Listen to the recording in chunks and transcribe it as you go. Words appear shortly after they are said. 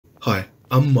Hi,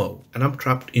 I'm Mo and I'm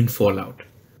trapped in Fallout.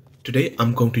 Today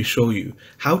I'm going to show you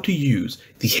how to use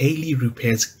the Haley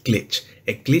Repairs glitch,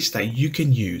 a glitch that you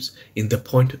can use in the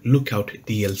Point Lookout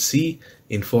DLC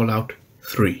in Fallout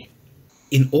 3.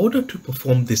 In order to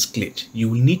perform this glitch, you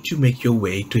will need to make your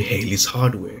way to Haley's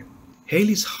Hardware.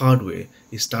 Haley's Hardware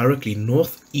is directly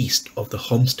northeast of the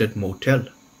Homestead Motel.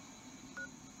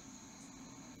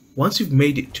 Once you've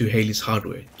made it to Haley's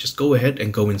Hardware, just go ahead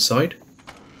and go inside.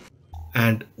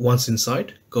 And once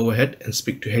inside, go ahead and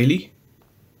speak to Haley.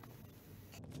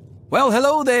 Well,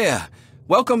 hello there.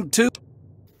 Welcome to...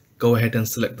 Go ahead and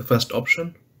select the first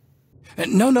option.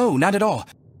 No, not at all.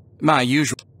 My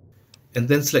usual... And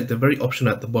then select the very option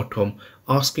at the bottom,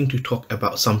 asking to talk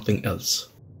about something else.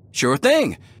 Sure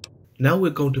thing. Now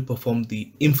we're going to perform the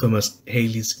infamous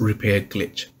Haley's Repair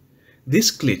glitch.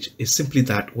 This glitch is simply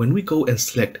that when we go and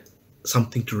select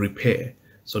something to repair,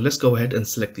 so let's go ahead and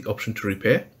select the option to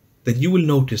repair, then you will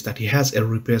notice that he has a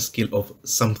repair skill of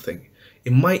something.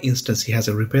 In my instance, he has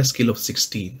a repair skill of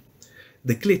 16.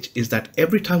 The glitch is that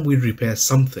every time we repair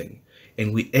something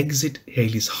and we exit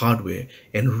Haley's Hardware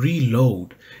and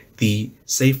reload the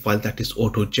save file that is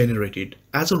auto-generated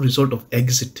as a result of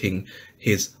exiting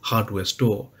his hardware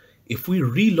store, if we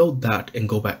reload that and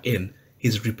go back in,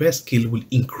 his repair skill will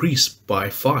increase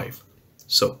by 5.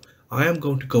 So I am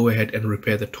going to go ahead and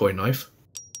repair the toy knife.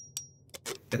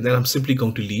 And then I'm simply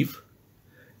going to leave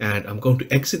and I'm going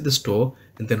to exit the store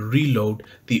and then reload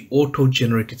the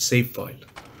auto-generated save file.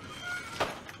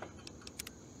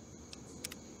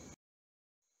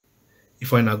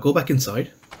 If I now go back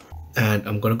inside and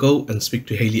I'm going to go and speak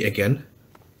to Haley again.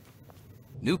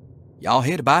 Nope. Y'all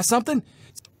here to buy something?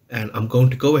 And I'm going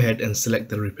to go ahead and select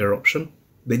the repair option.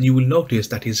 Then you will notice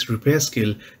that his repair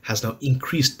skill has now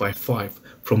increased by 5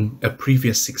 from a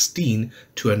previous 16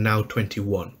 to a now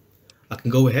 21. I can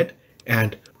go ahead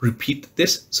and repeat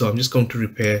this. So I'm just going to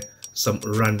repair some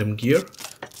random gear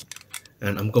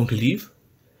and I'm going to leave.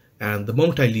 And the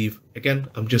moment I leave, again,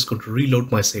 I'm just going to reload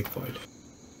my save file.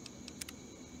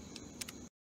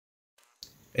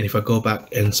 And if I go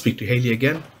back and speak to Haley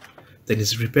again, then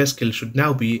his repair skill should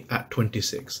now be at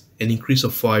 26, an increase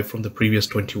of 5 from the previous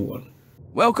 21.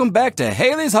 Welcome back to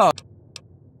Haley's Hardware.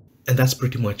 And that's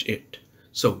pretty much it.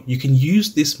 So you can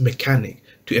use this mechanic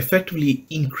to effectively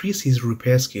increase his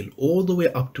repair skill all the way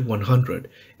up to 100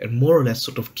 and more or less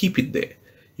sort of keep it there.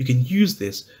 You can use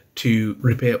this to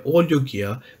repair all your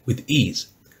gear with ease.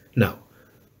 Now,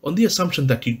 on the assumption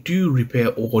that you do repair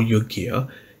all your gear,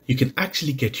 you can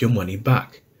actually get your money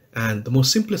back. And the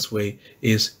most simplest way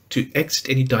is to exit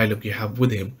any dialogue you have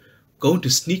with him, go into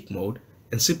sneak mode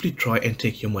and simply try and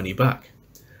take your money back.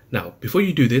 Now, before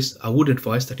you do this, I would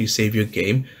advise that you save your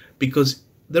game because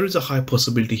there is a high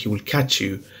possibility he will catch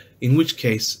you, in which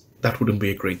case that wouldn't be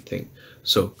a great thing.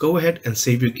 So go ahead and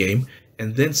save your game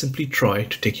and then simply try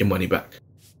to take your money back.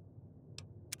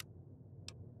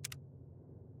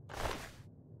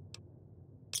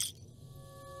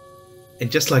 And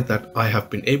just like that, I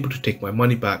have been able to take my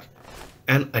money back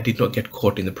and I did not get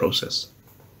caught in the process.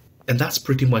 And that's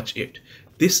pretty much it.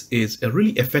 This is a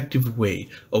really effective way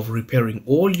of repairing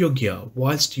all your gear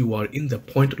whilst you are in the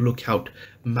Point Lookout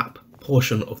map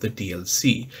portion of the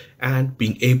DLC and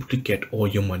being able to get all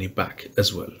your money back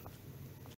as well.